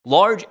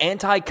Large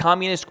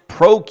anti-communist,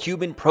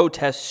 pro-Cuban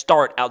protests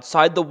start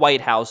outside the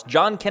White House.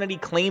 John Kennedy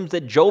claims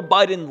that Joe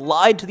Biden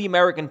lied to the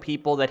American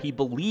people, that he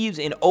believes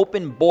in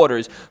open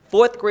borders.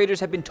 Fourth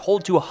graders have been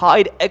told to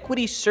hide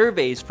equity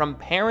surveys from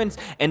parents,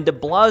 and de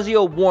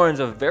Blasio warns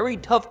of very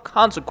tough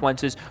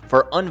consequences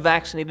for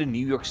unvaccinated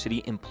New York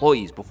City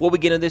employees. Before we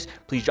get into this,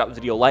 please drop this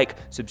video a like,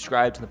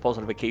 subscribe, turn the post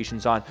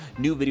notifications on.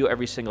 New video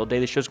every single day.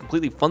 This show is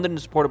completely funded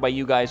and supported by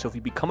you guys, so if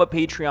you become a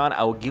Patreon,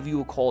 I will give you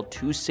a call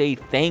to say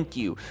thank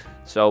you.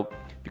 So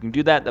if you can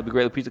do that, that'd be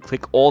great. Please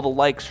click all the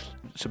likes,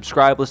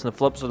 subscribe, listen to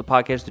flips of the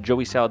podcast, the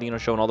Joey Saladino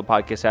Show, and all the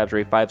podcast apps.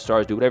 Rate 5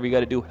 stars. Do whatever you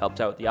got to do.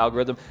 Helps out with the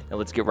algorithm. Now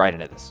let's get right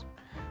into this.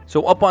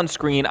 So up on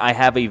screen, I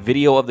have a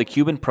video of the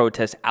Cuban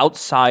protests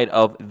outside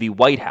of the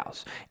White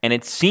House, and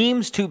it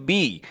seems to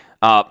be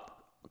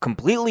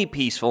completely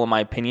peaceful, in my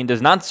opinion.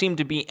 Does not seem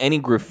to be any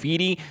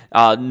graffiti,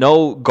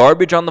 no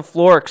garbage on the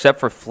floor except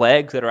for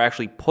flags that are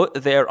actually put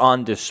there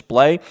on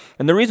display.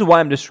 And the reason why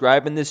I'm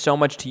describing this so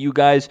much to you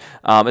guys,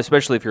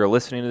 especially if you're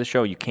listening to the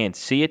show, you can't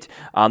see it.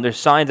 There's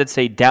signs that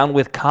say "Down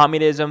with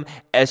Communism,"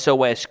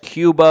 SOS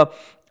Cuba.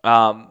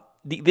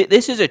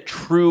 This is a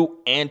true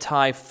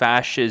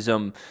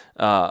anti-fascism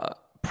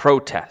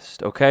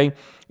protest, okay?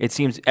 It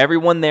seems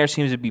everyone there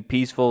seems to be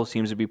peaceful,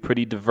 seems to be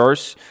pretty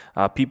diverse.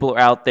 People are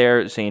out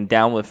there saying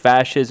 "down with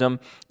fascism."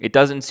 It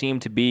doesn't seem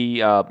to be,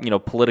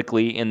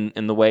 politically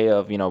in the way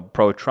of,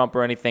 pro-Trump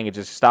or anything. It's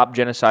just stop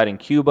genocide in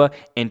Cuba,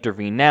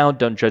 intervene now,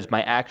 don't judge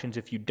my actions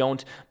if you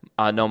don't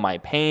know my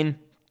pain.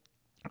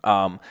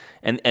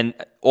 And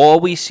all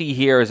we see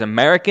here is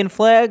American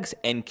flags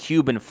and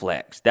Cuban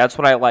flags. That's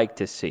what I like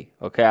to see.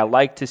 Okay, I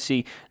like to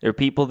see there are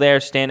people there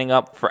standing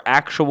up for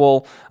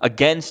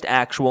against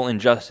actual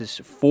injustice,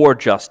 for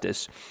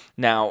justice.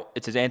 Now,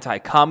 it says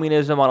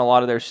anti-communism on a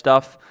lot of their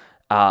stuff.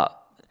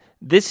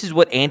 This is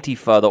what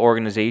Antifa, the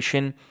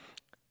organization,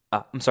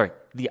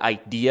 the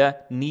idea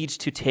needs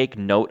to take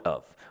note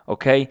of.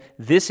 Okay,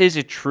 this is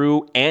a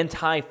true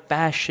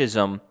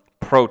anti-fascism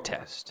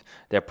protest.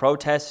 They're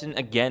protesting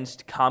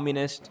against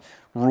communist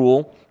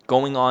rule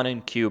going on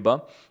in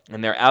Cuba,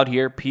 and they're out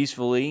here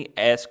peacefully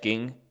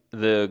asking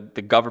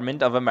the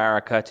government of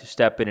America to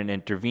step in and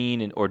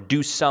intervene or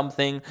do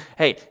something.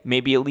 Hey,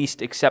 maybe at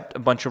least accept a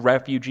bunch of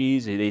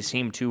refugees. They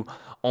seem to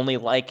only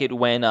like it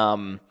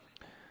when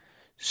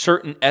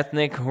certain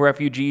ethnic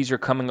refugees are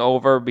coming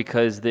over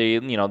because they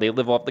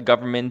live off the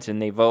government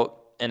and they vote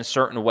in a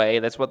certain way.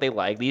 That's what they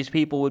like. These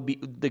people would be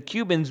the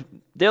Cubans.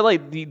 They're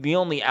like the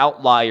only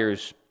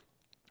outliers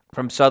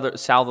from south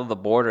of the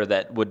border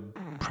that would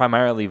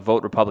primarily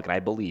vote Republican, I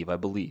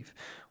believe,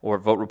 or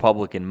vote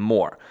Republican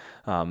more.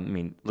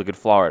 Look at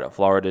Florida.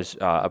 Florida's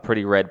a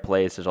pretty red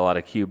place. There's a lot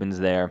of Cubans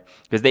there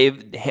because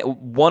they've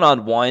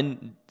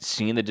one-on-one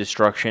seen the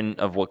destruction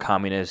of what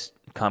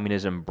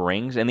communism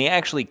brings, and they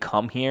actually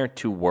come here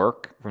to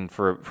work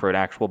for an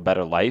actual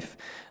better life.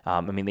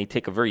 They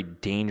take a very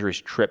dangerous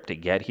trip to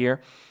get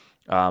here,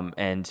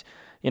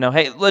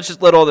 hey, let's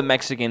just let all the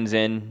Mexicans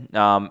in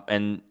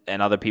and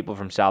other people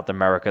from South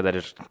America that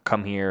just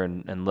come here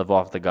and live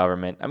off the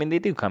government. They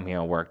do come here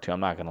and work too.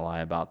 I'm not going to lie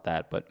about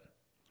that. But,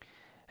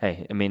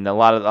 hey, a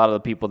lot of the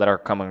people that are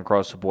coming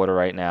across the border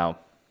right now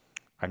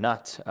are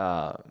not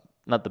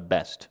the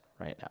best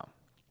right now.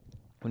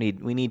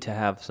 We need to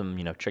have some,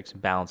 checks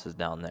and balances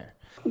down there.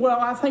 Well,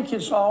 I think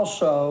it's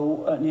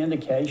also an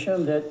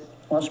indication that,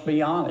 let's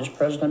be honest,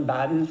 President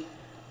Biden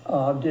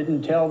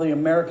didn't tell the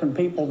American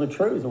people the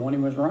truth when he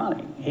was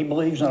running. He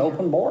believes in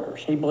open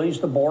borders. He believes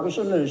the border's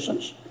a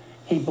nuisance.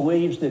 He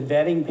believes that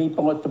vetting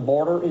people at the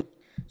border is...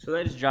 So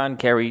that is John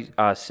Kennedy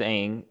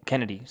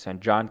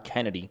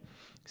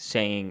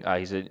saying,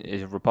 he's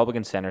a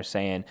Republican senator,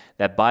 saying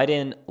that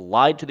Biden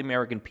lied to the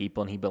American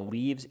people and he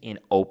believes in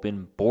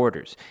open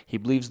borders. He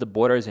believes the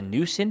border is a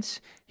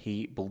nuisance.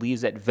 He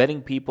believes that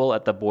vetting people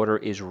at the border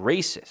is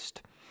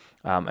racist.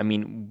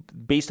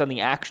 Based on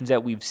the actions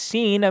that we've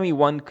seen,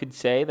 one could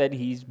say that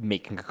he's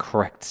making a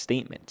correct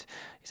statement.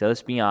 He said,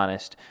 let's be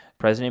honest,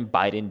 President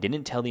Biden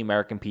didn't tell the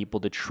American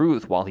people the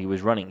truth while he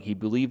was running. He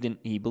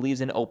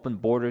believes in open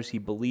borders. He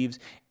believes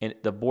in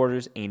the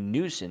borders a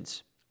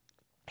nuisance.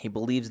 He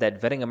believes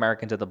that vetting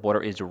Americans at the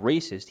border is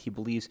racist. He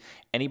believes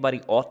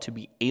anybody ought to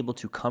be able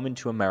to come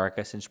into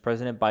America. Since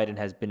President Biden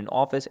has been in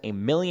office,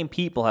 1 million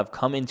people have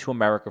come into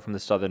America from the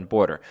southern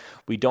border.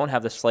 We don't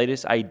have the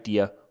slightest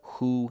idea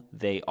who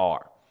they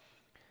are.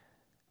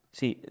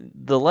 See,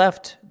 the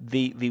left,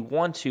 they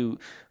want to,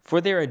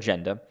 for their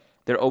agenda,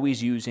 they're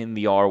always using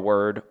the R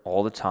word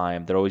all the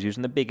time. They're always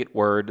using the bigot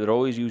word. They're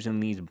always using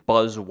these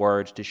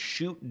buzzwords to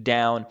shoot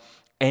down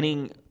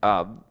any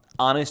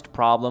honest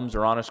problems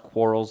or honest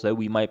quarrels that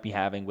we might be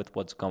having with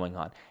what's going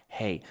on.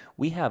 Hey,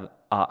 we have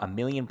 1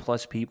 million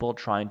plus people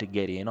trying to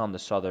get in on the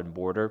southern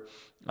border.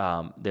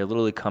 They're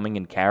literally coming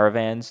in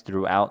caravans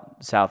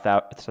throughout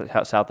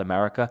South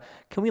America.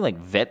 Can we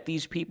vet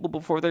these people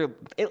before they're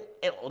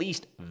at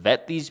least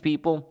vet these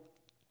people?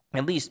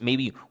 At least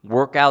maybe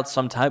work out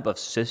some type of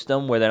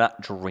system where they're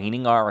not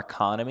draining our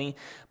economy.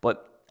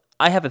 But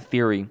I have a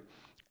theory,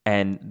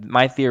 and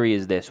my theory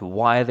is this: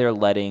 why they're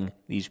letting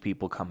these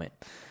people come in.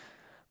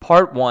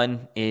 Part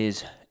one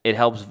is it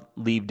helps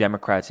leave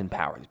Democrats in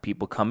power.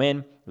 People come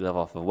in, they live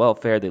off of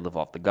welfare, they live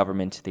off the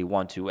government, they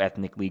want to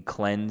ethnically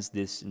cleanse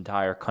this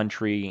entire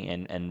country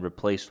and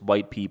replace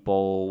white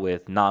people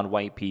with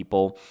non-white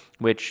people,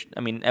 which, I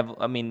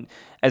mean,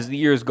 as the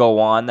years go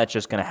on, that's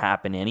just going to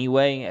happen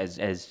anyway,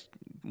 as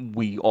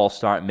we all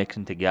start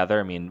mixing together.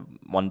 I mean,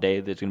 one day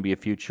there's going to be a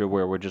future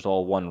where we're just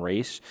all one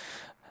race.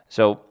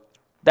 So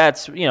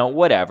that's,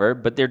 whatever,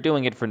 but they're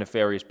doing it for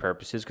nefarious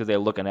purposes because they're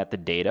looking at the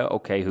data.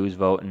 Okay, who's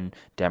voting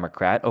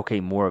Democrat?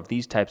 Okay, more of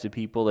these types of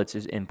people, let's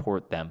just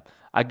import them.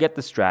 I get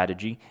the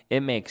strategy.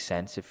 It makes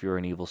sense if you're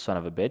an evil son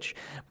of a bitch.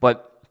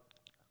 But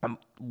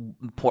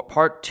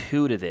part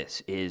two to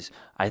this is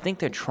I think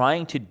they're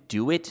trying to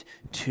do it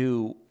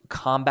to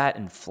combat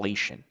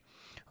inflation.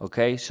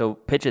 Okay, so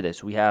picture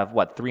this. We have,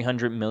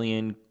 300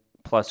 million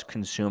plus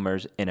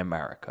consumers in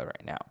America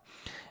right now.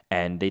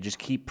 And they just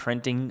keep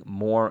printing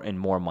more and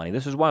more money.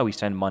 This is why we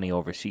send money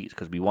overseas,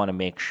 because we want to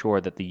make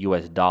sure that the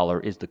U.S. dollar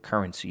is the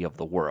currency of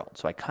the world.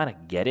 So I kind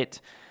of get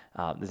it.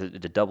 It's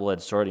a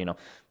double-edged sword,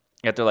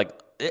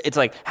 It's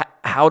like,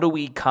 how do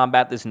we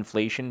combat this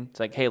inflation? It's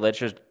like, hey, let's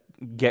just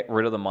get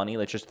rid of the money.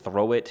 Let's just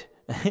throw it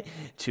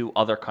to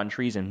other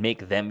countries and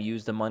make them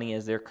use the money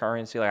as their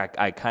currency. Like,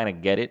 I kind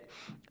of get it.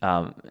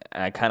 And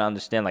I kind of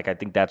understand. Like, I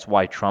think that's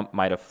why Trump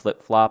might have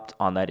flip-flopped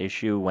on that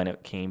issue when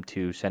it came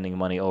to sending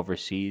money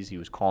overseas. He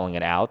was calling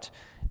it out.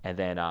 And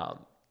then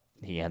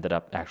he ended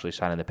up actually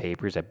signing the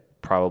papers.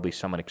 Probably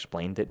someone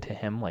explained it to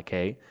him. Like,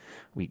 hey,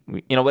 we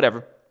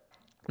whatever.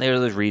 There are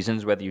those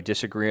reasons, whether you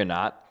disagree or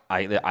not.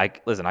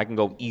 Listen, I can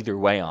go either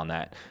way on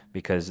that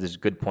because there's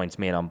good points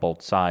made on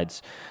both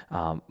sides.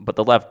 But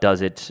the left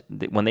does it.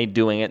 When they're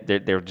doing it,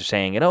 they're just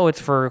saying it, it's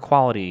for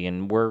equality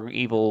and we're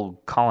evil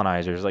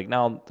colonizers. Like,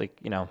 no,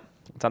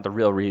 it's not the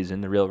real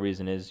reason. The real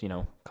reason is,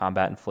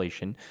 combat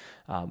inflation.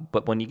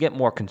 But when you get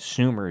more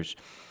consumers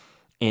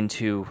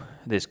into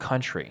this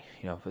country,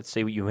 let's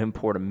say you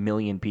import 1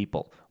 million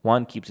people.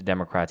 One, keeps the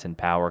Democrats in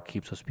power,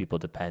 keeps those people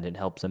dependent,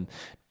 helps them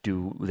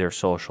do their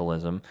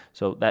socialism.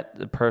 So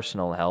that's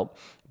personal help.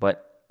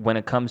 But when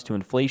it comes to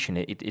inflation,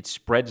 it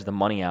spreads the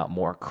money out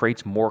more,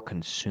 creates more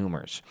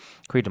consumers,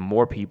 creates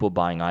more people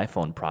buying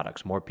iPhone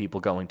products, more people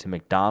going to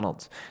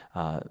McDonald's.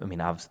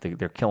 Obviously,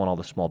 they're killing all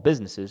the small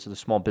businesses, so the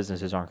small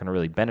businesses aren't going to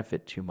really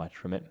benefit too much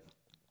from it.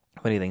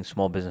 If anything,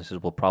 small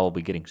businesses will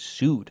probably be getting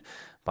sued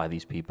by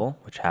these people,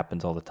 which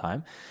happens all the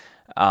time.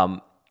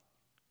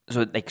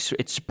 So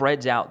it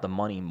spreads out the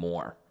money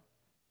more.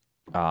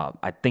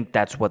 I think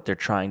that's what they're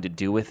trying to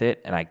do with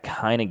it, and I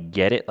kind of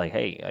get it. Like,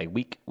 hey,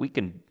 we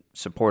can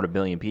support 1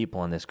 billion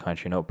people in this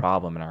country, no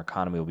problem, and our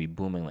economy will be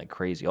booming like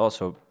crazy.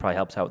 Also, probably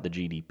helps out with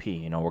the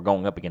GDP. We're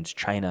going up against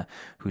China,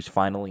 who's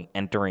finally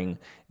entering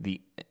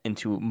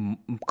into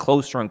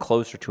closer and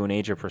closer to an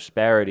age of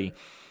prosperity,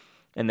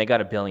 and they got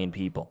 1 billion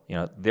people.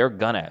 They're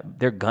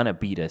gonna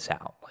beat us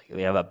out. Like,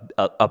 they have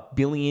a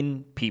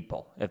billion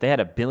people. If they had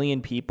 1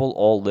 billion people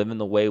all living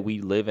the way we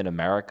live in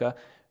America,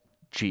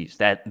 geez,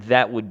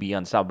 that would be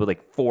unstoppable.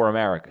 Like 4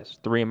 Americas,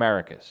 3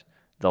 Americas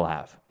they'll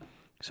have.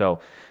 So,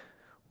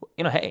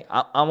 hey,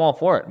 I'm all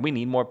for it. We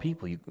need more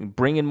people. You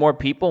bring in more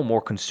people,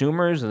 more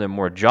consumers, and then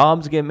more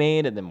jobs get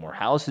made, and then more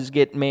houses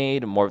get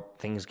made, and more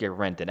things get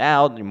rented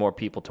out, and more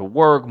people to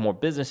work, more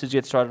businesses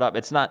get started up.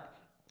 It's not,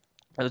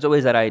 there's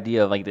always that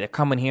idea of like, they're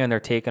coming here and they're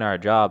taking our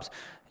jobs.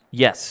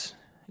 Yes.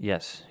 I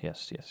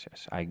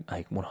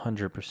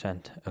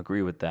 100%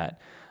 agree with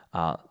that.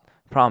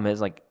 Problem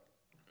is, like,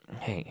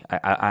 hey,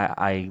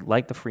 I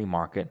like the free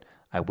market.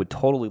 I would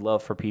totally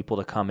love for people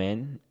to come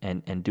in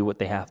and do what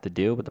they have to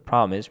do. But the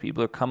problem is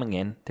people are coming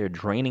in, they're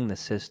draining the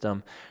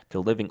system, they're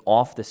living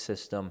off the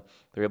system,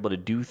 they're able to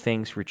do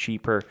things for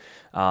cheaper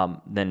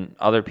than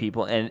other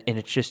people. And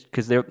it's just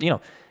because they're,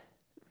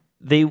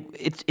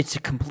 it's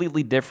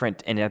completely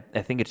different. And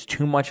I think it's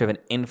too much of an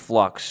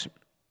influx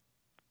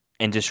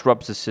and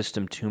disrupts the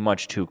system too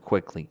much too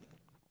quickly.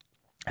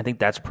 I think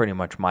that's pretty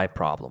much my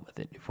problem with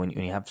it. When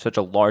you have such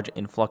a large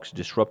influx, it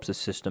disrupts the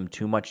system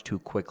too much too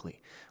quickly.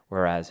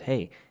 Whereas,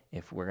 hey,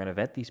 if we're going to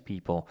vet these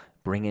people,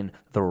 bring in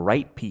the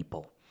right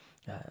people,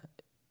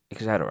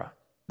 etc.,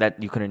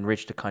 that you can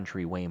enrich the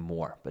country way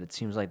more. But it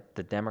seems like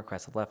the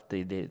Democrats, the left,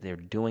 they're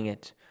doing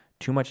it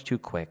too much too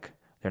quick.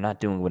 They're not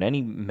doing with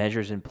any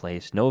measures in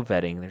place, no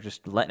vetting. They're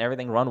just letting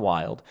everything run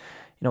wild.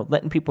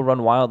 Letting people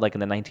run wild like in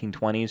the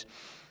 1920s.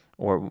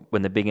 Or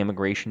when the big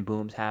immigration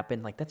booms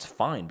happened, like, that's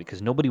fine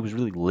because nobody was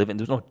really living.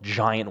 There's no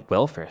giant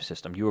welfare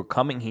system. You were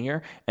coming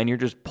here and you're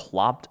just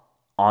plopped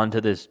onto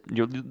this.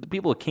 The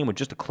people that came with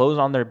just a clothes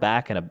on their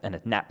back and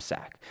a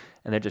knapsack,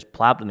 and they're just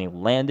plopped and they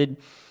landed,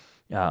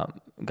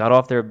 got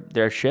off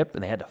their ship,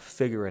 and they had to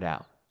figure it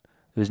out.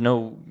 There was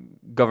no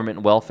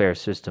government welfare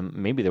system.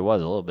 Maybe there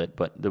was a little bit,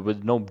 but there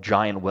was no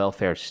giant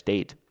welfare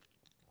state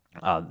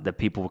that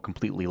people were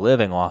completely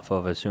living off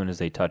of as soon as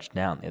they touched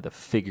down. They had to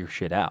figure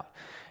shit out.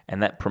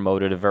 And that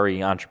promoted a very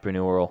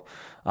entrepreneurial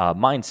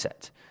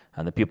mindset.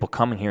 And the people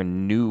coming here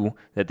knew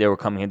that they were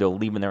coming here, they were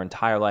leaving their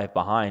entire life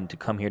behind to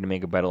come here to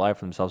make a better life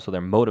for themselves, so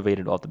they're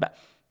motivated off the bat.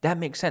 That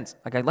makes sense.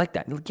 Like, I like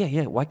that. Like,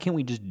 yeah. Why can't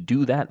we just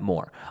do that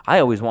more? I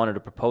always wanted to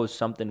propose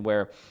something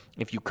where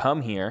if you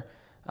come here,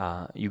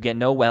 you get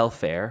no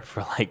welfare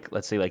for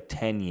let's say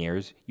 10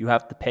 years. You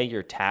have to pay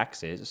your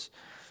taxes.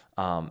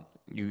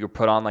 You're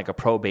put on a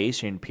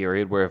probation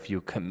period where if you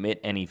commit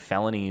any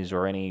felonies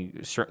or any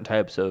certain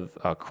types of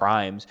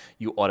crimes,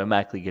 you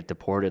automatically get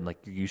deported. Like,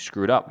 you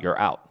screwed up, you're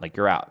out.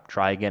 You're out.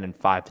 Try again in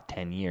 5 to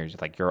 10 years.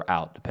 You're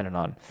out, depending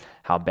on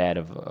how bad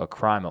of a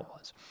crime it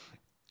was.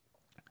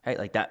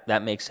 Hey,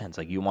 that makes sense.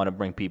 You want to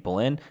bring people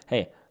in.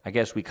 Hey, I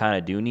guess we kind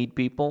of do need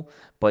people,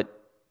 but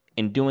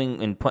in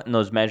putting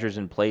those measures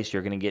in place,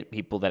 you're going to get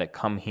people that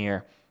come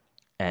here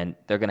and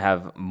they're going to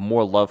have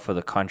more love for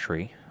the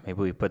country.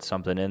 Maybe we put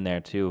something in there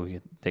too.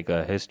 You take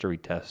a history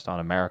test on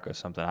America or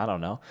something. I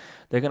don't know.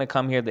 They're going to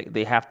come here.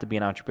 They have to be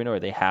an entrepreneur.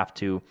 They have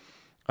to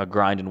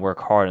grind and work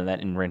hard, and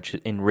that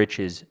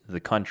enriches the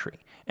country.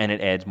 And it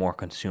adds more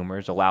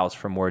consumers, allows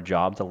for more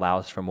jobs,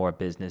 allows for more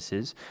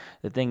businesses.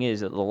 The thing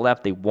is, that the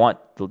left,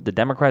 the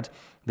Democrats,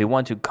 they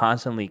want to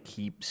constantly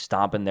keep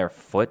stomping their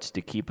foot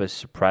to keep us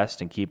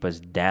suppressed and keep us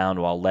down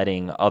while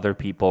letting other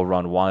people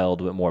run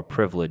wild with more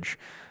privilege.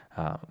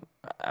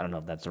 I don't know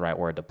if that's the right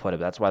word to put it,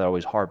 but that's why they're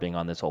always harping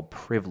on this whole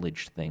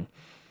privilege thing.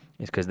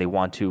 It's because they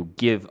want to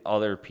give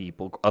other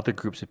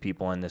groups of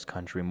people in this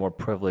country more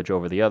privilege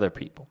over the other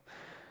people.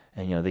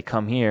 And, they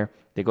come here,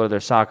 they go to their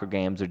soccer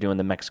games, they're doing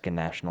the Mexican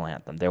national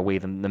anthem. They're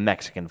waving the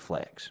Mexican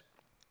flags.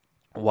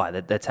 Why?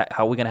 That's how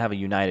are we going to have a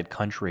united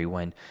country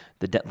when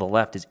the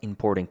left is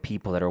importing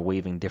people that are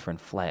waving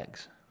different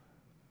flags?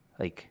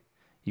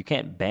 You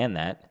can't ban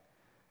that,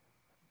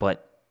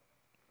 but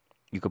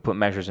you could put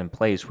measures in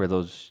place where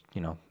those,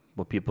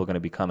 where people are going to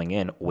be coming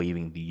in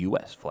waving the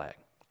U.S. flag.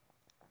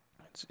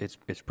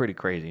 It's pretty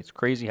crazy. It's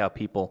crazy how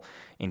people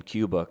in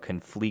Cuba can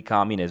flee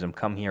communism,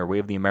 come here,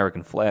 wave the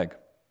American flag,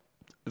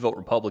 vote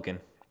Republican.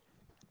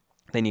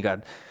 Then you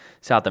got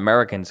South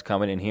Americans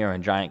coming in here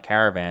in giant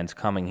caravans,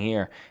 coming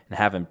here and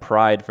having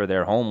pride for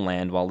their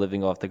homeland while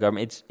living off the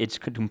government. It's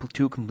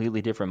two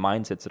completely different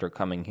mindsets that are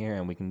coming here,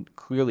 and we can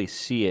clearly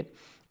see it,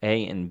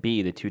 A and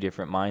B, the two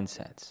different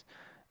mindsets.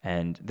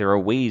 And there are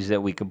ways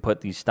that we can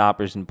put these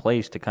stoppers in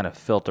place to kind of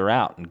filter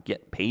out and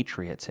get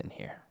patriots in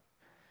here.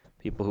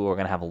 People who are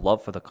going to have a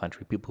love for the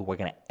country, people who are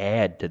going to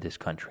add to this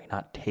country,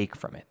 not take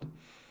from it.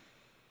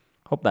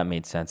 Hope that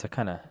made sense. I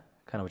kind of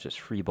was just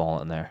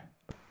freeballing there.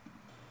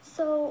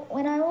 So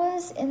when I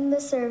was in the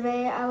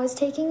survey, I was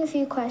taking a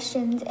few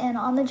questions, and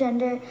on the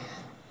gender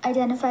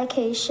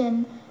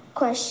identification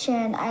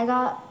question, I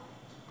got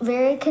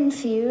very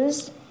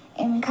confused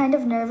and kind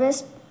of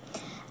nervous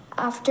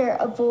after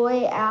a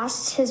boy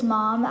asked his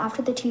mom,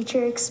 after the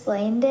teacher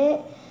explained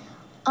it,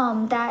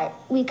 that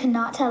we could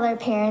not tell our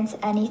parents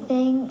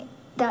anything.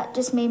 That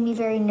just made me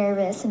very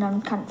nervous and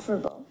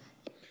uncomfortable.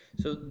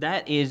 So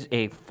that is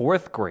a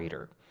fourth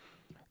grader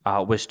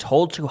was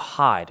told to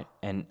hide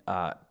an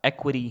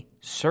equity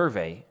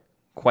survey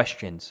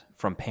questions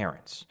from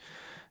parents.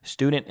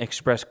 Student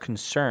expressed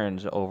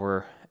concerns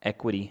over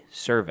equity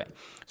survey.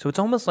 So it's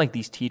almost like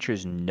these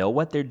teachers know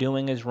what they're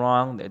doing is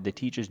wrong. The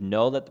teachers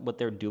know that what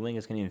they're doing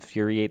is going to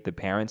infuriate the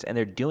parents, and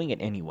they're doing it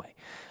anyway.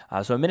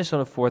 So a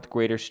Minnesota fourth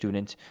grader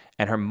student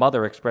and her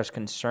mother expressed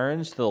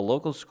concerns to the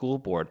local school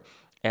board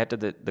after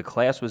the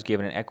class was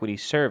given an equity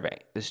survey.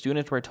 The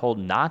students were told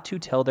not to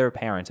tell their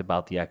parents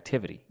about the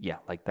activity. Yeah,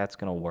 that's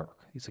going to work.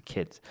 These are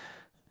kids.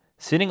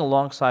 Sitting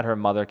alongside her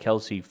mother,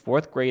 Kelsey,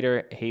 fourth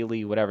grader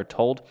Haley,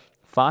 told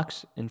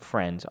Fox and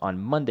Friends on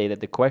Monday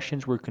that the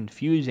questions were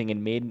confusing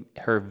and made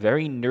her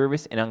very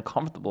nervous and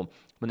uncomfortable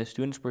when the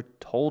students were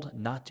told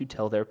not to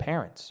tell their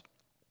parents.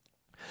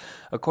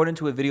 According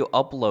to a video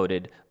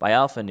uploaded by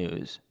Alpha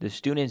News, the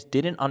students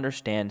didn't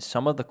understand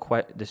some of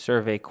the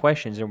survey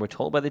questions and were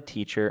told by the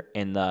teacher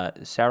in the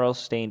Sarrell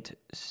St.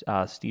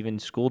 Stephen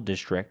School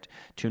District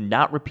to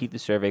not repeat the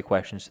survey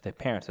questions to their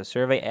parents. The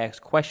survey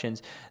asked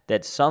questions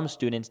that some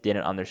students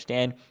didn't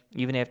understand.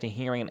 Even after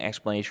hearing an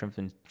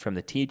explanation from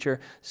the teacher,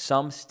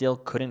 some still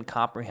couldn't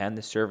comprehend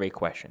the survey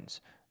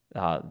questions.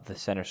 The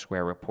Center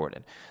Square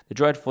reported. The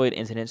George Floyd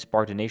incident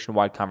sparked a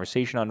nationwide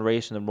conversation on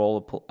race and the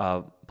role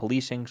of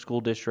policing school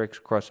districts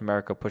across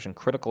America, pushing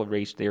critical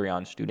race theory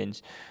on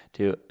students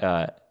to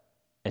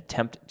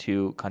attempt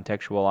to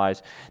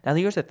contextualize. Now,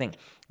 here's the thing.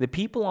 The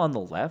people on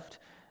the left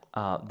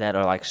that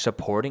are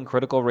supporting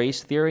critical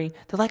race theory,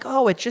 they're like,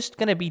 oh, it's just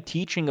going to be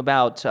teaching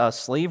about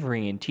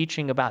slavery and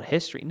teaching about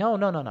history. No.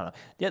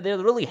 They're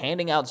really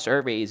handing out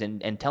surveys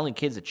and telling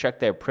kids to check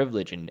their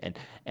privilege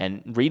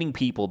and reading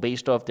people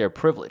based off their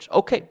privilege.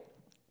 Okay,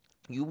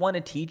 you want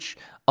to teach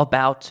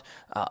about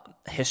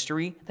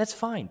history? That's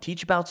fine.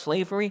 Teach about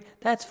slavery?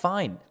 That's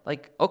fine.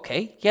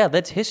 Okay, yeah,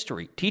 that's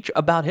history. Teach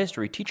about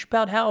history. Teach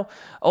about how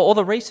all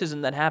the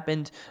racism that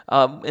happened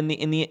in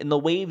the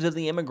waves of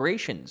the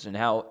immigrations, and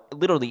how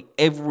literally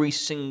every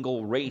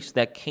single race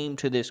that came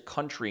to this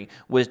country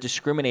was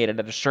discriminated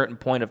at a certain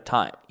point of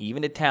time.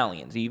 Even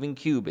Italians, even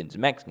Cubans,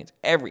 Mexicans,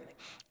 everything.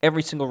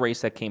 Every single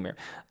race that came here,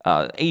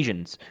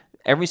 Asians.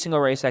 Every single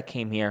race that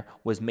came here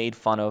was made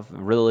fun of.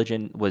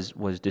 Religion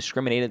was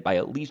discriminated by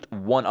at least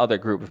one other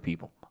group of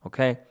people,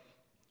 okay?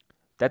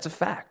 That's a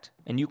fact,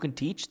 and you can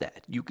teach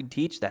that. You can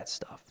teach that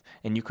stuff.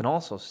 And you can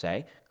also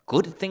say,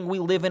 good thing we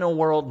live in a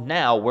world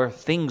now where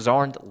things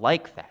aren't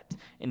like that.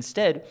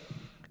 Instead,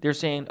 they're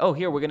saying, oh,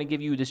 here, we're going to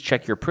give you this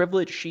check your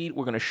privilege sheet.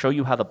 We're going to show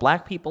you how the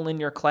black people in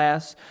your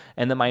class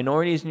and the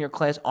minorities in your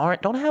class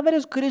don't have it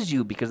as good as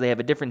you because they have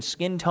a different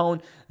skin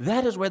tone.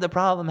 That is where the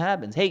problem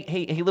happens.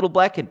 Hey, little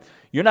black kid,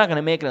 you're not going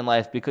to make it in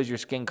life because of your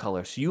skin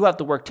color. So you have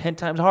to work 10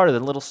 times harder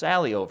than little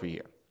Sally over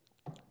here.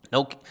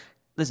 No,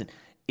 listen,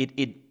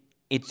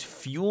 it's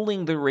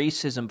fueling the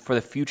racism for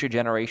the future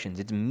generations.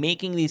 It's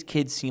making these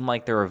kids seem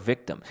like they're a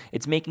victim.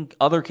 It's making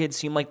other kids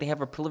seem like they have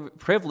a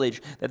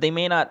privilege that they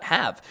may not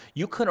have.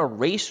 You can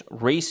erase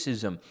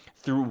racism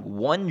through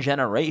one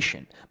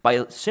generation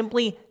by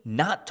simply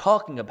not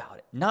talking about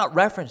it, not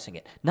referencing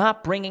it,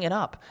 not bringing it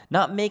up,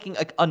 not making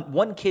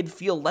one kid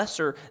feel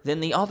lesser than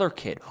the other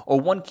kid, or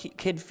one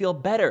kid feel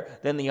better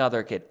than the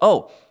other kid.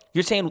 Oh,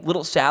 you're saying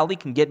little Sally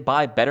can get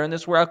by better in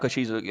this world because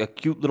she's a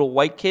cute little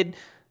white kid?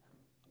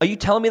 Are you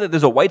telling me that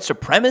there's a white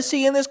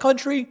supremacy in this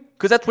country?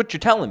 Because that's what you're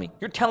telling me.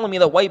 You're telling me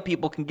that white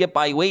people can get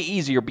by way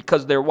easier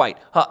because they're white.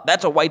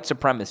 That's a white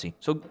supremacy.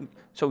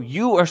 So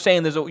you are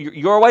saying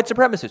you're a white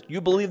supremacist.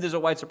 You believe there's a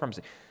white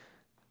supremacy.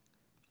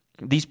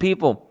 These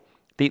people,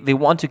 they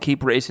want to keep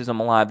racism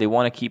alive. They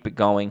want to keep it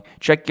going.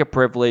 Check your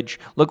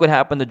privilege. Look what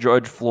happened to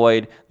George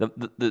Floyd.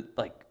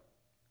 I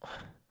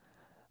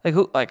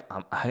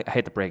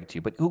hate to break it to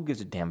you, but who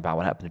gives a damn about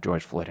what happened to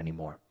George Floyd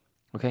anymore?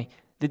 Okay?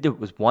 There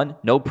was, one,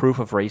 no proof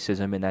of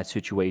racism in that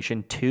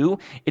situation. Two,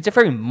 it's a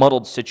very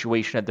muddled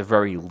situation at the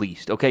very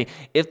least, okay?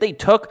 If they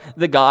took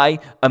the guy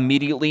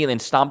immediately and then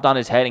stomped on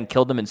his head and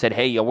killed him and said,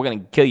 hey, yo, we're going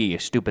to kill you, you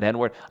stupid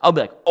N-word, I'll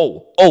be like,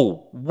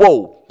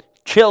 whoa,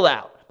 chill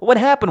out. But what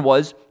happened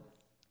was,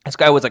 this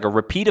guy was like a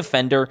repeat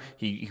offender.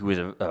 He was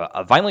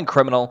a violent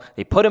criminal.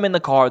 They put him in the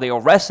car. They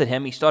arrested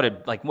him. He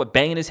started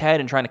banging his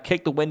head and trying to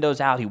kick the windows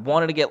out. He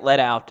wanted to get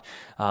let out.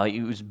 He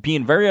was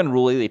being very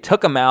unruly. They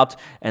took him out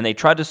and they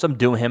tried to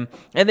subdue him.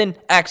 And then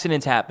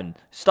accidents happened.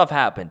 Stuff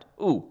happened.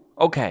 Ooh,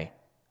 okay.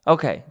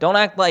 Don't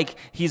act like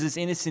he's this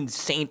innocent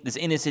saint, this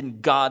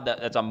innocent God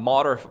that's a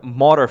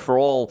martyr for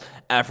all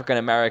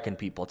African-American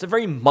people. It's a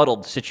very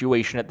muddled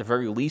situation at the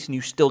very least, and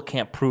you still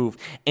can't prove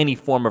any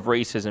form of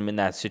racism in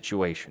that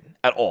situation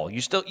at all.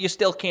 You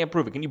still can't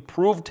prove it. Can you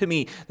prove to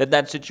me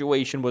that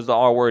situation was the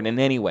R word in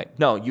any way?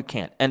 No, you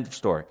can't. End of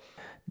story.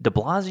 De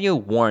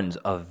Blasio warns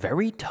of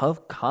very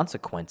tough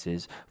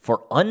consequences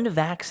for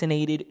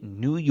unvaccinated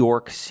New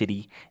York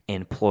City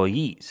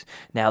employees.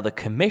 Now, the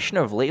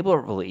Commissioner of Labor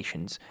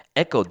Relations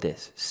echoed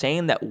this,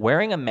 saying that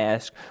wearing a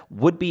mask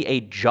would be a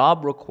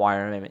job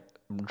requirement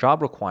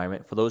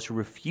for those who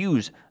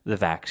refuse the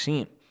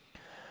vaccine.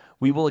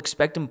 We will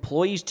expect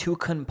employees to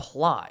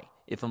comply.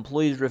 If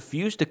employees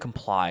refuse to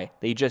comply,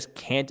 they just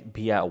can't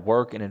be at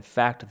work, and in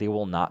fact, they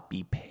will not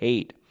be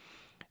paid.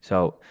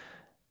 So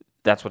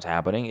that's what's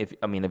happening.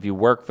 If you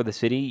work for the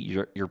city,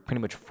 you're pretty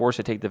much forced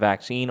to take the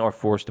vaccine or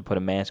forced to put a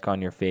mask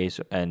on your face,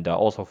 and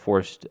also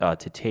forced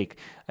to take,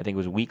 I think it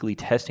was weekly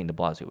testing, de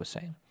Blasio was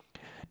saying.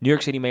 New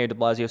York City Mayor de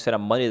Blasio said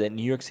on Monday that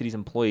New York City's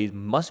employees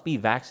must be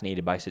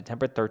vaccinated by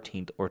September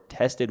 13th or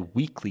tested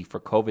weekly for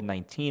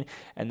COVID-19,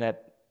 and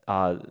that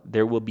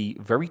there will be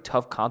very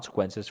tough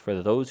consequences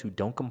for those who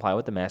don't comply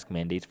with the mask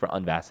mandates for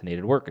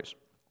unvaccinated workers.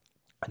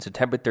 On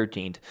September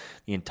 13th,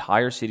 the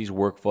entire city's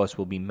workforce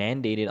will be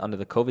mandated under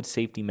the COVID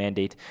safety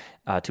mandate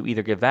to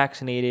either get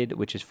vaccinated,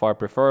 which is far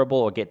preferable,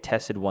 or get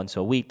tested once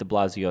a week, de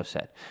Blasio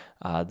said.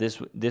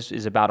 This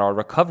is about our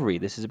recovery.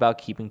 This is about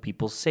keeping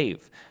people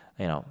safe.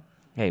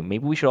 Hey,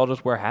 maybe we should all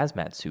just wear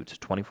hazmat suits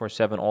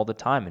 24/7 all the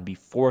time and be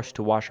forced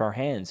to wash our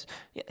hands.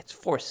 Yeah, it's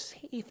for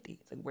safety.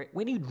 It's like,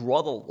 where do you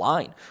draw the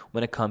line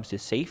when it comes to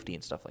safety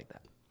and stuff like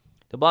that?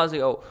 De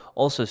Blasio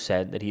also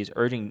said that he is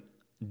urging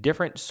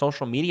different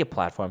social media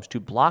platforms to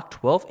block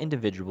 12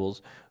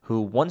 individuals who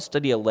one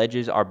study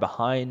alleges are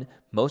behind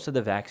most of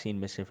the vaccine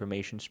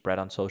misinformation spread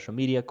on social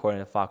media, according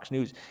to Fox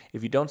News.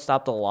 If you don't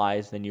stop the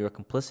lies, then you are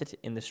complicit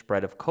in the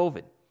spread of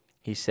COVID,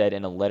 he said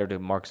in a letter to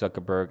Mark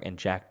Zuckerberg and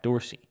Jack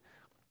Dorsey.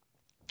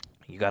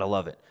 You gotta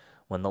love it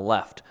when the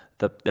left,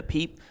 the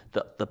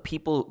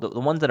people, the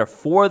ones that are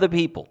for the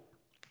people,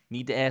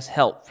 need to ask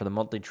help for the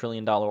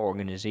multi-trillion-dollar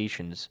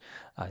organizations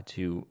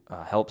to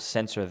help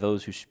censor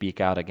those who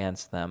speak out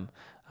against them.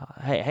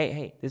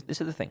 Hey,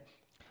 this is the thing.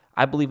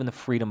 I believe in the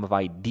freedom of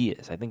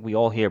ideas. I think we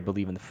all here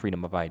believe in the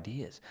freedom of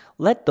ideas.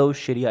 Let those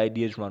shitty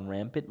ideas run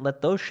rampant.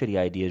 Let those shitty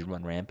ideas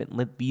run rampant.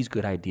 Let these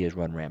good ideas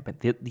run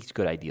rampant. These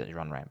good ideas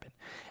run rampant.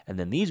 And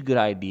then these good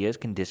ideas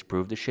can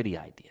disprove the shitty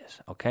ideas,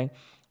 okay?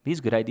 These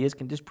good ideas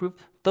can disprove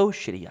those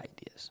shitty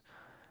ideas.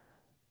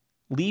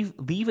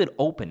 Leave it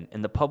open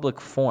in the public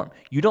forum.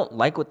 You don't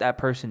like what that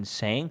person's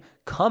saying?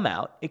 Come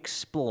out,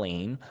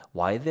 explain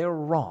why they're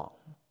wrong.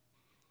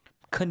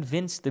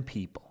 Convince the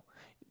people.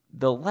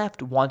 The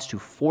left wants to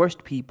force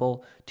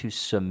people to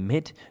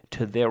submit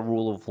to their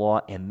rule of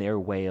law and their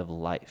way of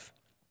life.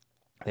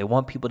 They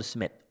want people to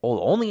submit. The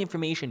only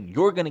information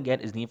you're going to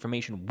get is the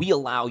information we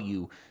allow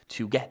you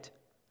to get.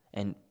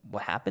 And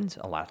what happens?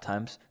 A lot of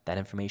times that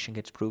information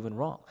gets proven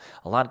wrong.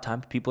 A lot of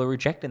times people are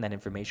rejecting that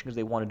information because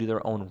they want to do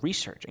their own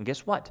research. And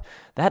guess what?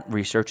 That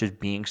research is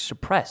being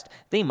suppressed.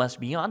 They must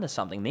be onto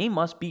something. They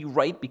must be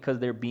right because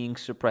they're being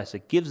suppressed.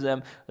 It gives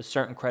them a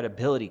certain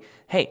credibility.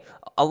 Hey,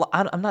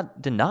 I'm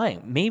not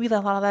denying. Maybe a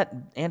lot of that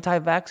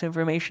anti-vax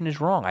information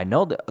is wrong. I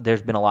know that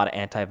there's been a lot of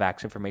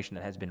anti-vax information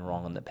that has been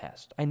wrong in the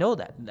past. I know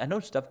that. I know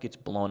stuff gets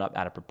blown up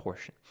out of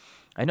proportion.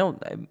 I know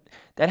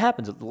that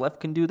happens. The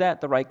left can do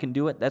that. The right can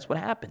do it. That's what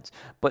happens.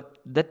 But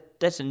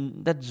that's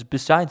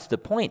besides the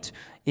point,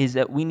 is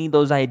that we need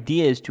those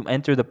ideas to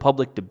enter the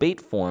public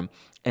debate forum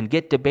and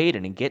get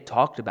debated and get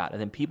talked about.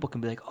 And then people can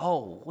be like,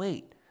 oh,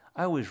 wait,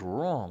 I was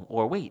wrong.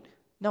 Or wait,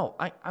 no,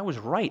 I was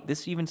right.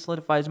 This even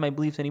solidifies my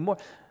beliefs anymore.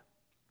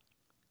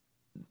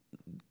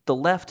 The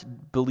left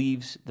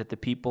believes that the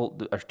people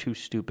are too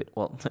stupid.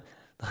 Well,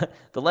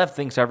 the left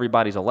thinks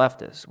everybody's a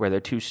leftist, where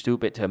they're too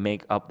stupid to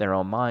make up their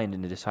own mind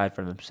and to decide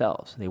for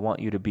themselves. They want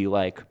you to be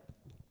like,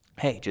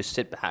 hey, just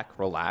sit back,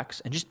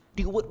 relax, and just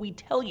do what we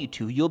tell you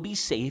to. You'll be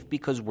safe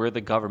because we're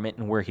the government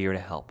and we're here to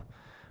help.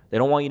 They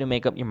don't want you to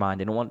make up your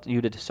mind. They don't want you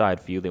to decide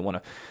for you. They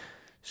want to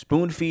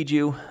spoon feed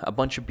you a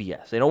bunch of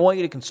BS. They don't want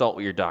you to consult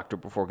with your doctor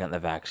before getting the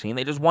vaccine.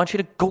 They just want you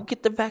to go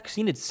get the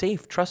vaccine. It's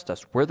safe. Trust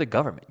us. We're the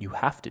government. You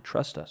have to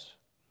trust us.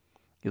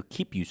 It'll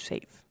keep you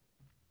safe.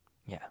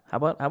 Yeah. How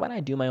about I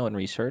do my own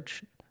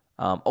research?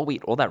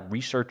 All that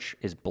research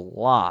is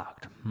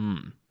blocked.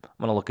 I'm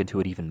going to look into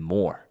it even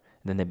more.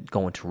 And then they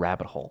go into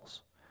rabbit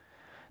holes.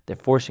 They're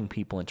forcing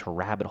people into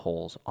rabbit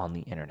holes on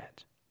the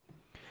internet.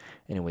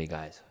 Anyway,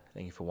 guys,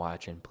 thank you for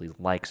watching. Please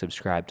like,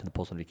 subscribe to the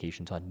post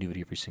notifications on new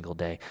video every single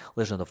day.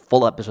 Listen to the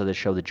full episode of the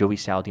show, The Joey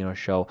Saladino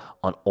Show,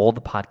 on all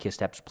the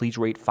podcast apps. Please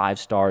rate 5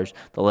 stars.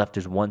 The left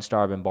is 1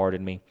 star,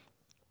 bombarded me.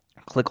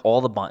 Click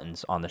all the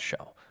buttons on the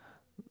show.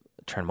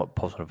 Turn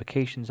post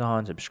notifications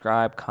on,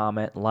 subscribe,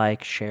 comment,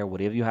 like, share,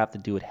 whatever you have to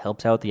do. It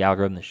helps out the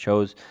algorithm. The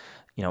show's,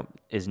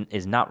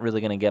 is not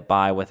really going to get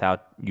by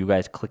without you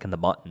guys clicking the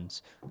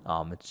buttons.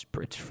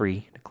 It's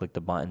free to click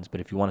the buttons, but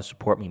if you want to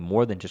support me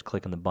more than just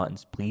clicking the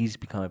buttons, please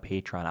become a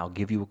patron. I'll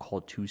give you a call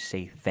to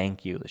say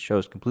thank you. The show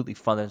is completely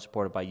funded and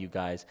supported by you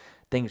guys.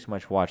 Thank you so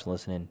much for watching and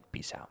listening.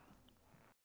 Peace out.